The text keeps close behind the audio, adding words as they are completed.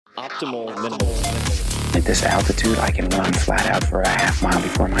Optimal minimalism. At this altitude, I can run flat out for a half mile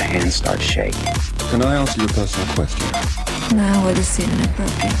before my hands start shaking. Can I ask you a personal question? Now would seem an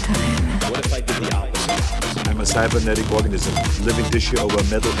appropriate time. What if I did the opposite? I'm a cybernetic organism, living tissue over a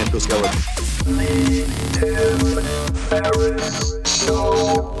metal endoskeleton. Tim Ferriss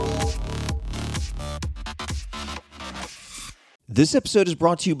Show. This episode is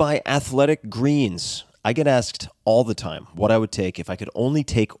brought to you by Athletic Greens. I get asked all the time what I would take if I could only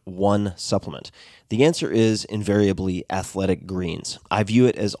take one supplement. The answer is invariably Athletic Greens. I view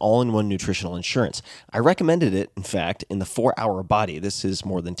it as all-in-one nutritional insurance. I recommended it, in fact, in the 4-Hour Body. This is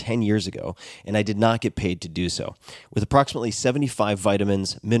more than 10 years ago, and I did not get paid to do so. With approximately 75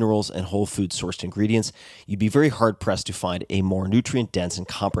 vitamins, minerals, and whole food-sourced ingredients, you'd be very hard-pressed to find a more nutrient-dense and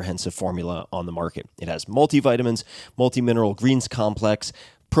comprehensive formula on the market. It has multivitamins, multi-mineral greens complex,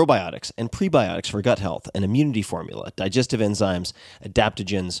 probiotics and prebiotics for gut health, an immunity formula, digestive enzymes,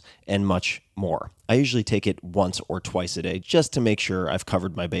 adaptogens, and much more. I usually take it once or twice a day just to make sure I've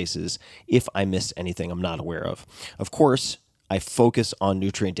covered my bases if I missed anything I'm not aware of. Of course, I focus on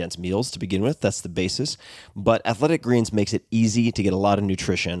nutrient-dense meals to begin with. That's the basis. But Athletic Greens makes it easy to get a lot of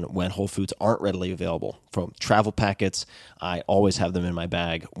nutrition when whole foods aren't readily available. From travel packets, I always have them in my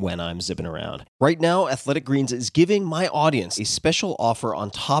bag when I'm zipping around. Right now, Athletic Greens is giving my audience a special offer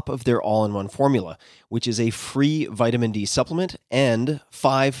on top of their all-in-one formula, which is a free vitamin D supplement and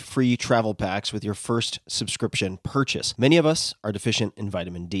 5 free travel packs with your first subscription purchase. Many of us are deficient in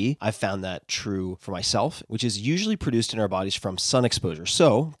vitamin D. I've found that true for myself, which is usually produced in our bodies from sun exposure.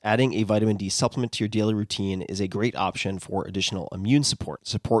 So, adding a vitamin D supplement to your daily routine is a great option for additional immune support.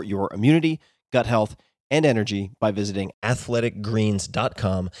 Support your immunity, gut health, and energy by visiting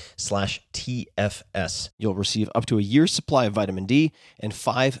athleticgreens.com/TFS. You'll receive up to a year's supply of vitamin D and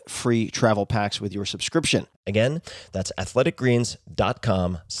 5 free travel packs with your subscription. Again, that's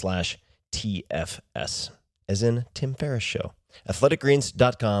athleticgreens.com/TFS, as in Tim Ferriss Show.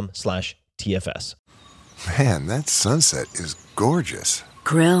 athleticgreens.com/TFS. Man, that sunset is gorgeous.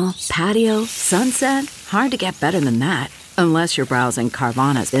 Grill, patio, sunset. Hard to get better than that. Unless you're browsing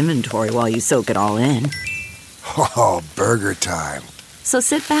Carvana's inventory while you soak it all in. Oh, burger time. So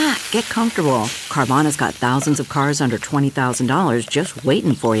sit back, get comfortable. Carvana's got thousands of cars under $20,000 just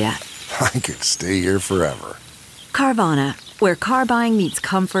waiting for you. I could stay here forever. Carvana, where car buying meets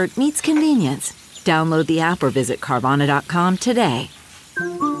comfort, meets convenience. Download the app or visit Carvana.com today.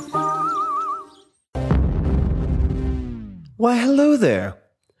 Why, hello there.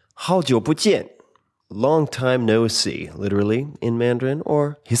 好久不见. Long time no see, literally, in Mandarin,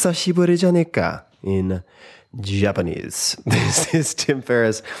 or 久しぶりじゃねえか in Japanese. This is Tim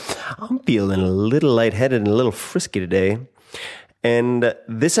Ferriss. I'm feeling a little lightheaded and a little frisky today. And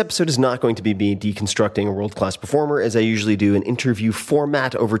this episode is not going to be me deconstructing a world-class performer, as I usually do, an interview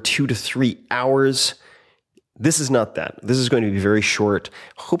format over 2 to 3 hours. This is not that. This is going to be very short,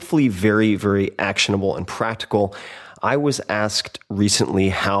 hopefully very, very actionable and practical. I was asked recently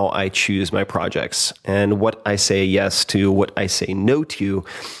how I choose my projects and what I say yes to, what I say no to.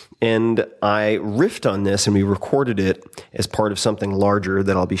 And I riffed on this and we recorded it as part of something larger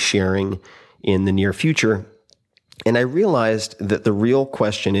that I'll be sharing in the near future. And I realized that the real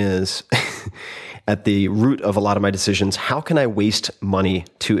question is, at the root of a lot of my decisions, how can I waste money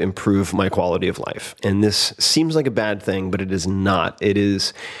to improve my quality of life? And this seems like a bad thing, but it is not. It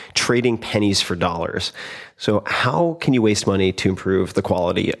is trading pennies for dollars. So how can you waste money to improve the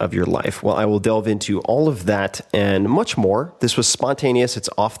quality of your life? Well, I will delve into all of that and much more. This was spontaneous.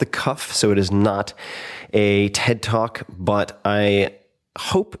 It's off the cuff, so it is not a TED Talk, but I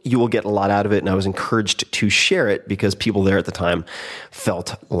hope you will get a lot out of it. And I was encouraged to share it because people there at the time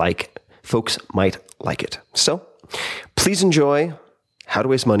felt like folks might like it. So please enjoy How to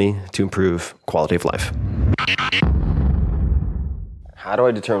Waste Money to Improve Quality of Life. How do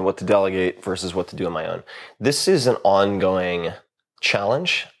I determine what to delegate versus what to do on my own? This is an ongoing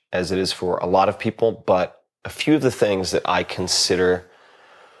challenge, as it is for a lot of people, but a few of the things that I consider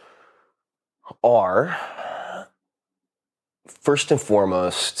are, first and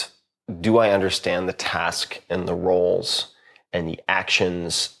foremost, do I understand the task and the roles and the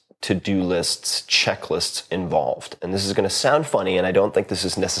actions, to-do lists, checklists involved? And this is going to sound funny, and I don't think this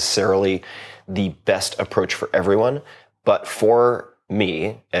is necessarily the best approach for everyone, but for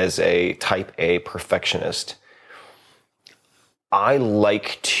me, as a type A perfectionist, I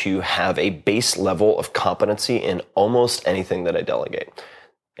like to have a base level of competency in almost anything that I delegate.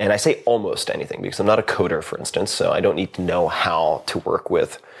 And I say almost anything because I'm not a coder, for instance, so I don't need to know how to work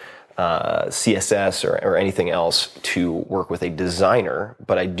with CSS or anything else to work with a designer,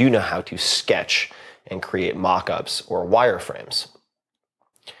 but I do know how to sketch and create mock-ups or wireframes.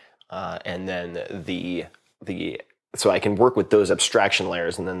 and then so I can work with those abstraction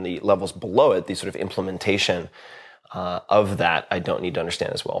layers, and then the levels below it, the sort of implementation of that, I don't need to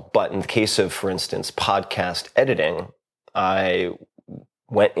understand as well. But in the case of, for instance, podcast editing, I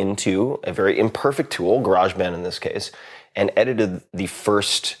went into a very imperfect tool, GarageBand in this case, and edited the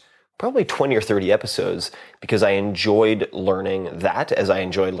first probably 20 or 30 episodes because I enjoyed learning that as I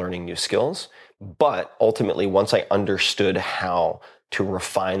enjoyed learning new skills. But ultimately, once I understood how to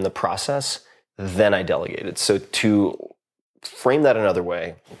refine the process, then I delegated. So to frame that another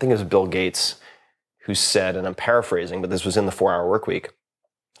way, I think it was Bill Gates who said, and I'm paraphrasing, but this was in the 4-Hour Workweek,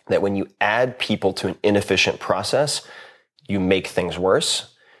 that when you add people to an inefficient process, you make things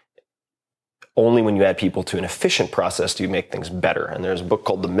worse. Only when you add people to an efficient process do you make things better. And there's a book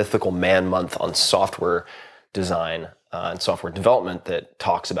called The Mythical Man Month on software design and software development that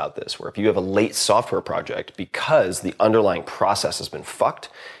talks about this, where if you have a late software project, because the underlying process has been fucked,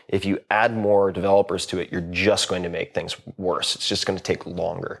 if you add more developers to it, you're just going to make things worse. It's just going to take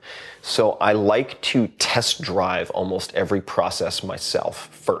longer. So I like to test drive almost every process myself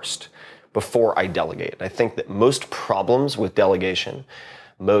first before I delegate. I think that most problems with delegation,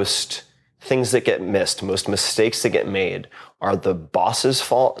 most things that get missed, most mistakes that get made are the boss's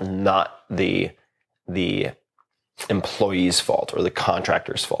fault, not the employee's fault or the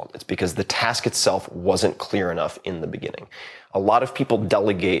contractor's fault. It's because the task itself wasn't clear enough in the beginning. A lot of people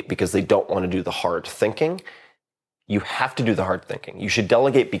delegate because they don't want to do the hard thinking. You have to do the hard thinking. You should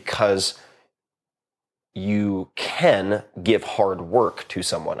delegate because you can give hard work to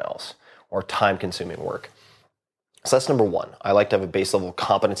someone else or time-consuming work. So that's number one. I like to have a base level of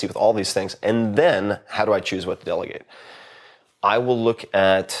competency with all these things. And then how do I choose what to delegate? I will look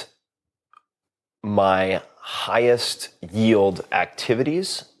at my highest yield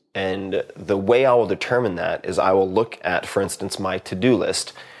activities. And the way I will determine that is I will look at, for instance, my to-do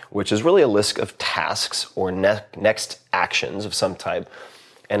list, which is really a list of tasks or next actions of some type.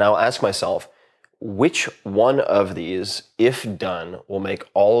 And I'll ask myself, which one of these, if done, will make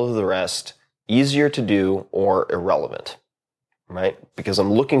all of the rest easier to do or irrelevant, right? Because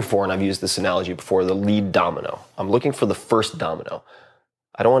I'm looking for, and I've used this analogy before, the lead domino. I'm looking for the first domino.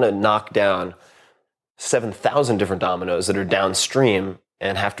 I don't want to knock down 7,000 different dominoes that are downstream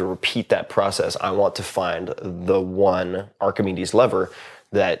and have to repeat that process. I want to find the one Archimedes lever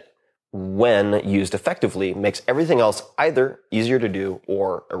that, when used effectively, makes everything else either easier to do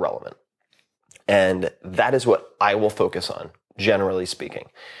or irrelevant. And that is what I will focus on, generally speaking.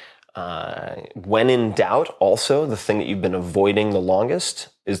 When in doubt, also, the thing that you've been avoiding the longest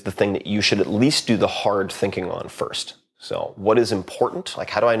is the thing that you should at least do the hard thinking on first. So what is important?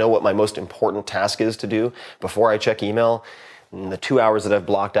 Like, how do I know what my most important task is to do before I check email? In the 2 hours that I've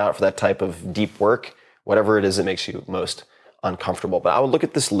blocked out for that type of deep work, whatever it is that makes you most uncomfortable. But I would look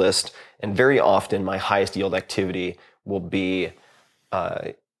at this list, and very often my highest yield activity will be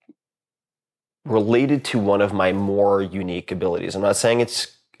related to one of my more unique abilities. I'm not saying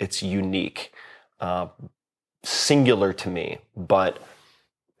it's unique, singular to me, but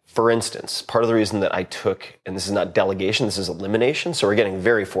for instance, part of the reason that I took, and this is not delegation, this is elimination. So we're getting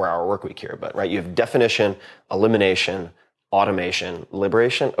very 4-hour workweek here, but right, you have definition, elimination, automation,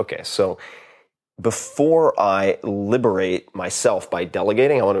 liberation. Okay, so before I liberate myself by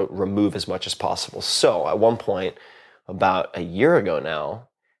delegating, I want to remove as much as possible. So at one point, about a year ago now,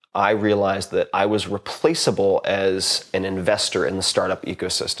 I realized that I was replaceable as an investor in the startup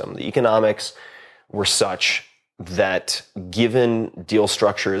ecosystem. The economics were such that, given deal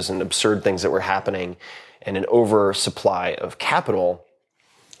structures and absurd things that were happening and an oversupply of capital,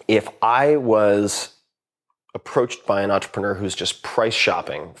 if I was approached by an entrepreneur who's just price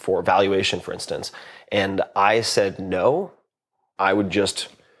shopping for valuation, for instance, and I said no, I would just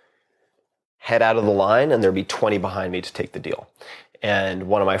head out of the line and there'd be 20 behind me to take the deal. And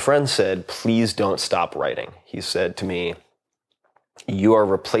one of my friends said, please don't stop writing. He said to me, you are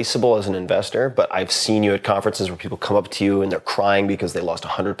replaceable as an investor, but I've seen you at conferences where people come up to you and they're crying because they lost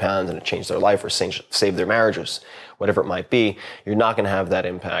 100 pounds and it changed their life or saved their marriage or whatever it might be. You're not going to have that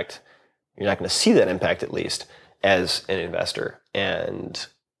impact. You're not going to see that impact, at least, as an investor. And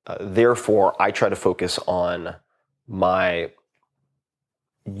therefore, I try to focus on my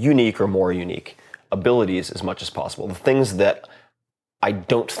unique or more unique abilities as much as possible. The things that I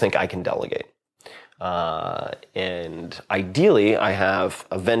don't think I can delegate. And ideally, I have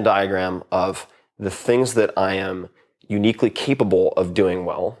a Venn diagram of the things that I am uniquely capable of doing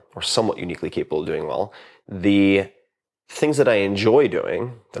well, or somewhat uniquely capable of doing well, the things that I enjoy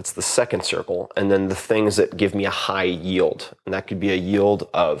doing, that's the second circle, and then the things that give me a high yield. And that could be a yield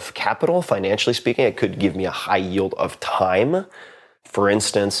of capital, financially speaking. It could give me a high yield of time, For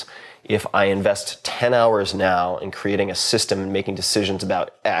instance, if I invest 10 hours now in creating a system and making decisions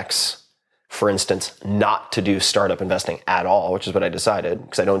about X, for instance, not to do startup investing at all, which is what I decided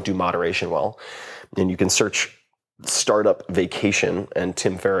because I don't do moderation well. And you can search startup vacation and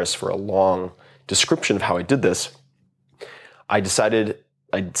Tim Ferriss for a long description of how I did this. I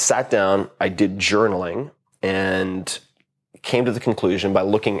sat down, I did journaling, and came to the conclusion by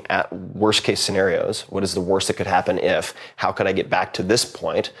looking at worst case scenarios. What is the worst that could happen if? How could I get back to this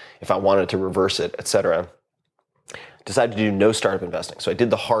point if I wanted to reverse it, etc. Decided to do no startup investing. So I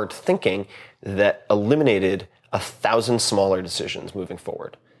did the hard thinking that eliminated 1,000 smaller decisions moving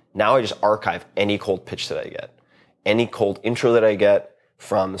forward. Now I just archive any cold pitch that I get. Any cold intro that I get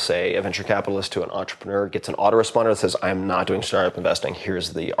from, say, a venture capitalist to an entrepreneur gets an autoresponder that says, I'm not doing startup investing.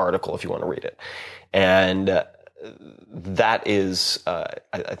 Here's the article if you want to read it. And that is,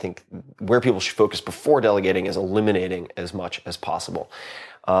 I think, where people should focus before delegating is eliminating as much as possible.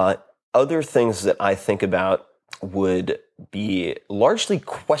 Other things that I think about would be largely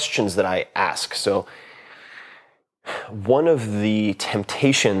questions that I ask. So one of the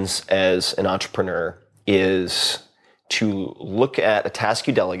temptations as an entrepreneur is to look at a task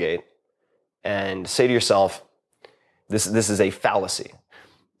you delegate and say to yourself, this is a fallacy.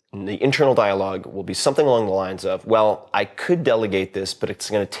 And the internal dialogue will be something along the lines of, well, I could delegate this, but it's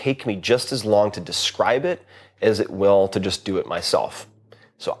going to take me just as long to describe it as it will to just do it myself.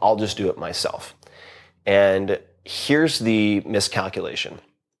 So I'll just do it myself. And here's the miscalculation.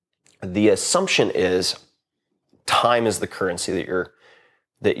 The assumption is time is the currency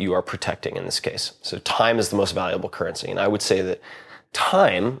that you are protecting in this case. So time is the most valuable currency. And I would say that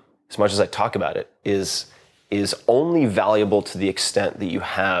time, as much as I talk about it, is only valuable to the extent that you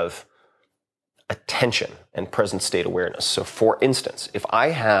have attention and present state awareness. So for instance, if I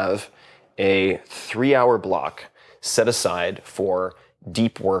have a 3-hour block set aside for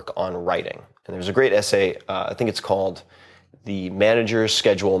deep work on writing, and there's a great essay, I think it's called The Manager's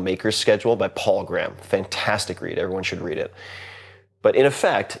Schedule, Maker's Schedule by Paul Graham. Fantastic read. Everyone should read it. But in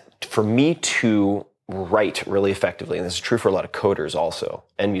effect, for me to write really effectively, and this is true for a lot of coders also,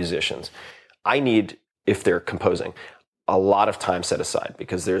 and musicians, I need, if they're composing, a lot of time set aside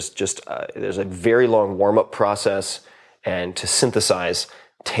because there's a very long warm-up process, and to synthesize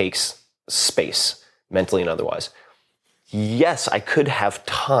takes space, mentally and otherwise. Yes, I could have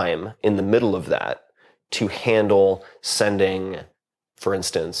time in the middle of that to handle sending, for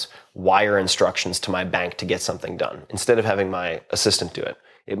instance, wire instructions to my bank to get something done instead of having my assistant do it.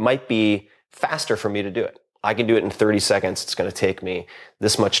 It might be faster for me to do it. I can do it in 30 seconds. It's going to take me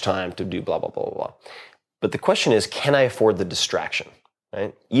this much time to do blah, blah, blah, blah, blah. But the question is, can I afford the distraction,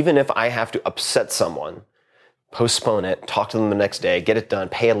 right? Even if I have to upset someone, postpone it, talk to them the next day, get it done,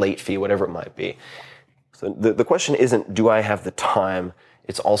 pay a late fee, whatever it might be. So the question isn't, do I have the time?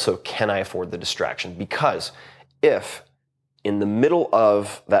 It's also, can I afford the distraction? Because if in the middle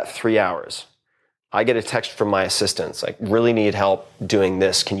of that 3 hours, I get a text from my assistants, like, really need help doing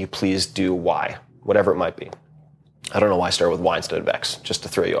this, can you please do Y? Whatever it might be. I don't know why I started with Y instead of X, just to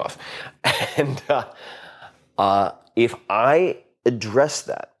throw you off. And if I address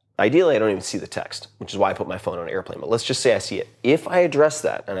that, ideally I don't even see the text, which is why I put my phone on airplane, but let's just say I see it. If I address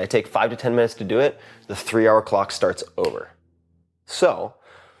that and I take 5 to 10 minutes to do it, the 3-hour clock starts over. So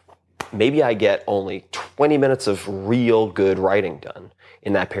maybe I get only 20 minutes of real good writing done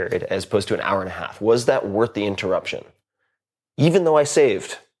in that period as opposed to an hour and a half. Was that worth the interruption? Even though I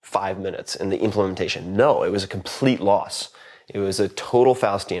saved 5 minutes in the implementation? No, it was a complete loss. It was a total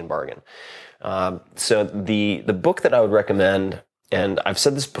Faustian bargain. So the book that I would recommend, and I've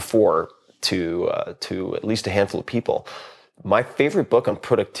said this before to at least a handful of people, my favorite book on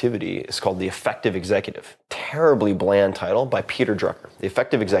productivity is called The Effective Executive. Terribly bland title by Peter Drucker. The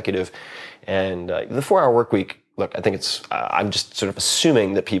Effective Executive. And the 4-Hour Workweek, look, I think it's, I'm just sort of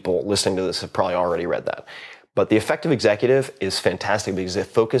assuming that people listening to this have probably already read that. But The Effective Executive is fantastic because it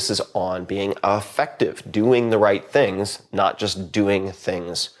focuses on being effective, doing the right things, not just doing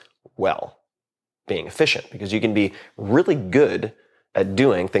things well, being efficient, because you can be really good at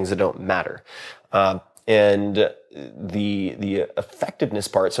doing things that don't matter. And the effectiveness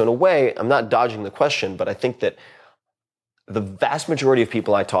part, so in a way, I'm not dodging the question, but I think that the vast majority of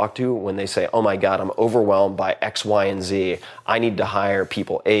people I talk to, when they say, oh my God, I'm overwhelmed by X, Y, and Z, I need to hire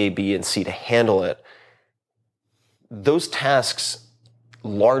people A, B, and C to handle it, those tasks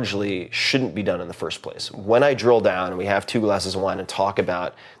largely shouldn't be done in the first place. When I drill down and we have 2 glasses of wine and talk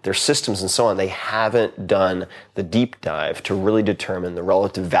about their systems and so on, they haven't done the deep dive to really determine the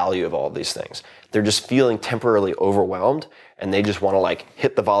relative value of all of these things. They're just feeling temporarily overwhelmed and they just want to like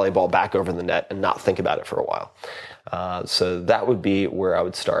hit the volleyball back over the net and not think about it for a while. So that would be where I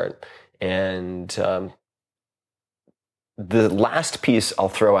would start. And the last piece I'll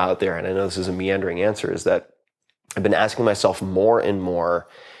throw out there, and I know this is a meandering answer, is that I've been asking myself more and more,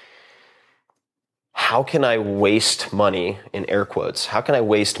 how can I waste money, in air quotes, how can I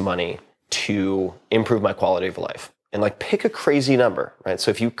waste money to improve my quality of life? And like, pick a crazy number, right?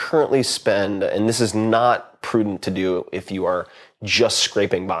 So if you currently spend, and this is not prudent to do if you are just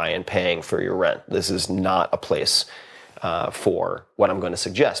scraping by and paying for your rent. This is not a place for what I'm going to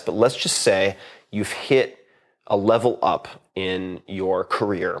suggest. But let's just say you've hit a level up in your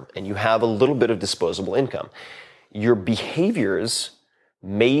career and you have a little bit of disposable income. Your behaviors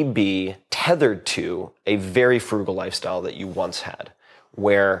may be tethered to a very frugal lifestyle that you once had,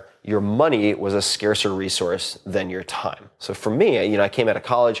 where your money was a scarcer resource than your time. So for me, I came out of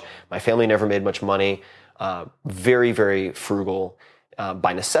college, my family never made much money, very, very frugal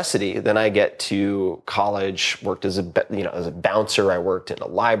by necessity. Then I get to college, worked as a bouncer, I worked in a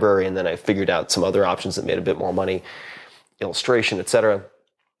library, and then I figured out some other options that made a bit more money, illustration, etc.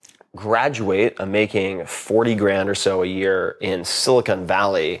 Graduate, I'm making 40 grand or so a year in Silicon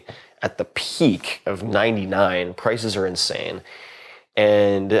Valley at the peak of 99. Prices are insane.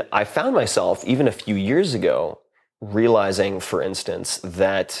 And I found myself, even a few years ago, realizing, for instance,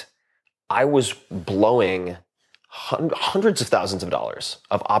 that I was blowing hundreds of thousands of dollars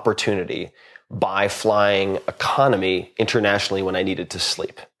of opportunity by flying economy internationally when I needed to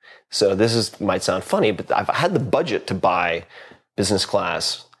sleep. So might sound funny, but I've had the budget to buy business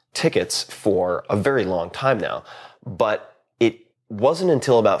class tickets for a very long time now. But it wasn't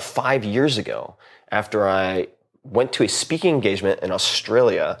until about 5 years ago, after I went to a speaking engagement in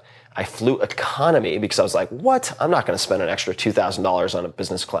Australia, I flew economy because I was like, what? I'm not going to spend an extra $2,000 on a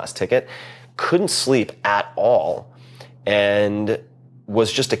business class ticket. Couldn't sleep at all, and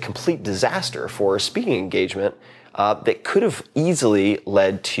was just a complete disaster for a speaking engagement that could have easily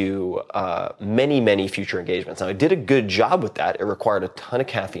led to many, many future engagements. Now, I did a good job with that. It required a ton of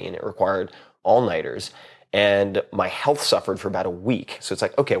caffeine. It required all-nighters. And my health suffered for about a week. So it's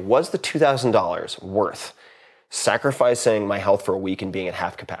like, okay, was the $2,000 worth sacrificing my health for a week and being at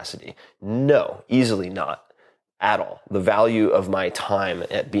half capacity? No, easily not at all. The value of my time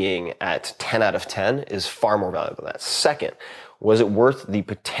at being at 10 out of 10 is far more valuable than that. Second, was it worth the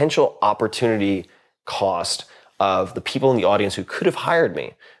potential opportunity cost of the people in the audience who could have hired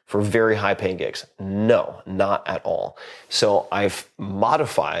me for very high paying gigs? No, not at all. So I've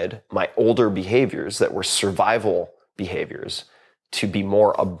modified my older behaviors that were survival behaviors to be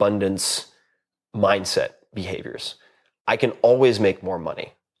more abundance mindset behaviors. I can always make more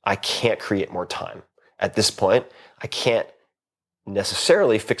money. I can't create more time. At this point, I can't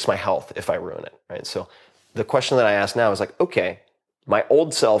necessarily fix my health if I ruin it, right? So the question that I ask now is like, okay, my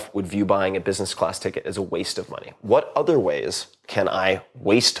old self would view buying a business class ticket as a waste of money. What other ways can I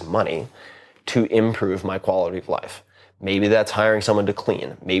waste money to improve my quality of life? Maybe that's hiring someone to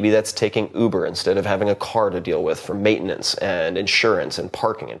clean. Maybe that's taking Uber instead of having a car to deal with for maintenance and insurance and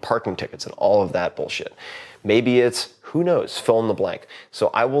parking tickets and all of that bullshit. Maybe it's, who knows, fill in the blank. So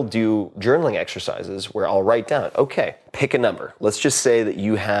I will do journaling exercises where I'll write down, okay, pick a number. Let's just say that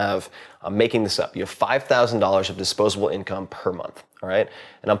you have, I'm making this up, you have $5,000 of disposable income per month, all right?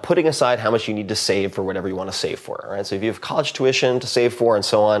 And I'm putting aside how much you need to save for whatever you want to save for, all right? So if you have college tuition to save for and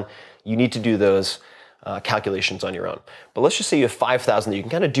so on, you need to do those calculations on your own. But let's just say you have 5,000 that you can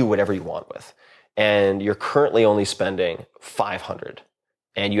kind of do whatever you want with. And you're currently only spending 500.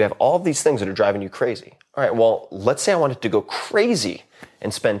 And you have all of these things that are driving you crazy. All right, well, let's say I wanted to go crazy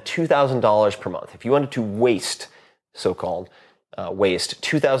and spend $2,000 per month. If you wanted to waste, so-called waste,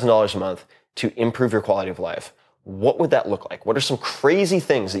 $2,000 a month to improve your quality of life, what would that look like? What are some crazy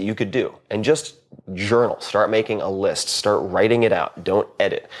things that you could do? And just journal, start making a list, start writing it out, don't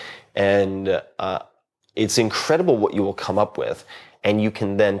edit. And it's incredible what you will come up with. And you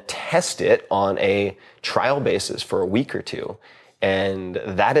can then test it on a trial basis for a week or two. And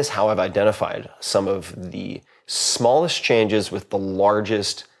that is how I've identified some of the smallest changes with the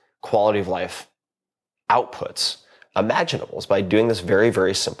largest quality of life outputs imaginable, is by doing this very,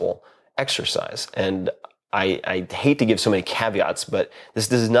 very simple exercise. And I hate to give so many caveats, but this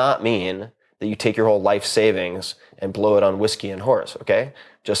does not mean that you take your whole life savings and blow it on whiskey and whores, okay?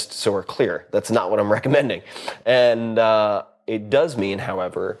 Just so we're clear, that's not what I'm recommending. And it does mean,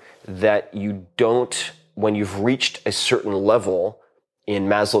 however, that you don't, when you've reached a certain level in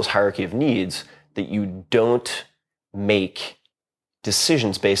Maslow's hierarchy of needs, that you don't make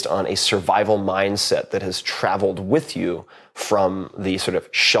decisions based on a survival mindset that has traveled with you from the sort of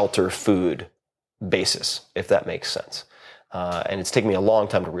shelter food basis, if that makes sense. And it's taken me a long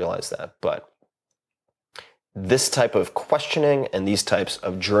time to realize that, but This type of questioning and these types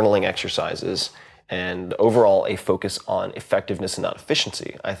of journaling exercises and overall a focus on effectiveness and not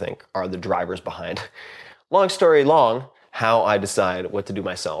efficiency, I think, are the drivers behind, long story long, how I decide what to do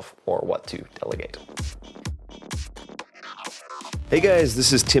myself or what to delegate. Hey guys,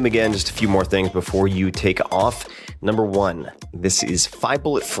 this is Tim again. Just a few more things before you take off. Number one, this is 5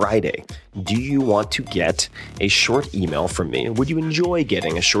 Bullet Friday. Do you want to get a short email from me? Would you enjoy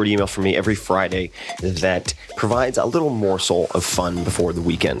getting a short email from me every Friday that provides a little morsel of fun before the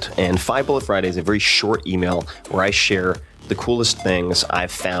weekend? And 5 Bullet Friday is a very short email where I share the coolest things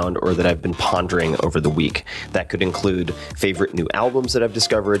I've found or that I've been pondering over the week. That could include favorite new albums that I've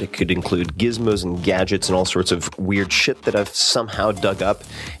discovered. It could include gizmos and gadgets and all sorts of weird shit that I've somehow dug up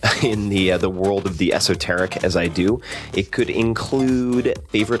in the world of the esoteric as I do. It could include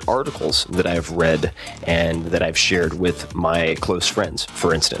favorite articles that I've read and that I've shared with my close friends,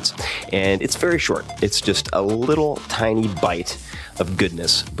 for instance. And it's very short. It's just a little tiny bite of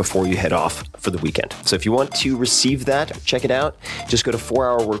goodness before you head off for the weekend. So if you want to receive that, check it out. Just go to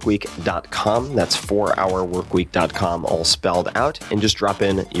 4hourworkweek.com. That's 4hourworkweek.com, all spelled out, and just drop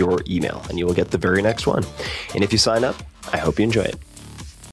in your email and you will get the very next one. And if you sign up, I hope you enjoy it.